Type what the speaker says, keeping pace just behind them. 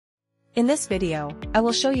In this video, I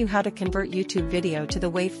will show you how to convert YouTube video to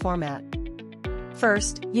the WAV format.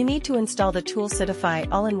 First, you need to install the tool Sidify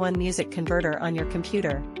All-in-One Music Converter on your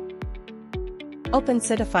computer. Open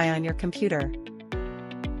Sidify on your computer.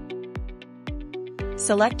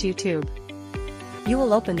 Select YouTube. You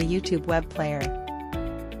will open the YouTube web player.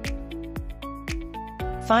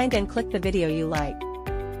 Find and click the video you like.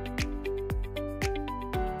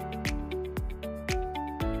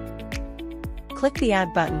 Click the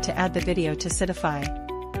Add button to add the video to Sidify.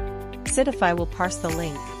 Sidify will parse the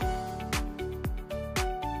link.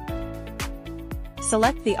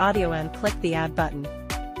 Select the audio and click the Add button.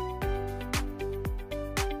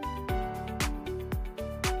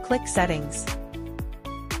 Click Settings.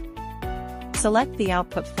 Select the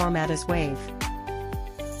output format as WAV.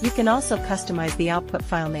 You can also customize the output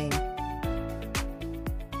file name.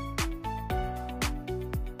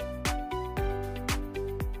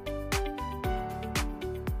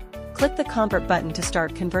 Click the Convert button to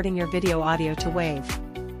start converting your video audio to WAV.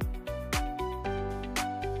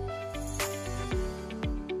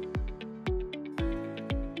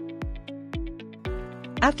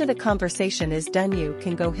 After the conversation is done, you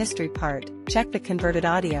can go History part, check the converted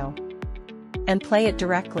audio, and play it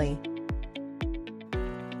directly.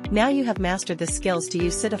 Now you have mastered the skills to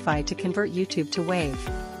use Sidify to convert YouTube to WAV.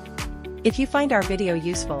 If you find our video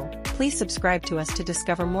useful, please subscribe to us to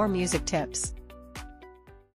discover more music tips.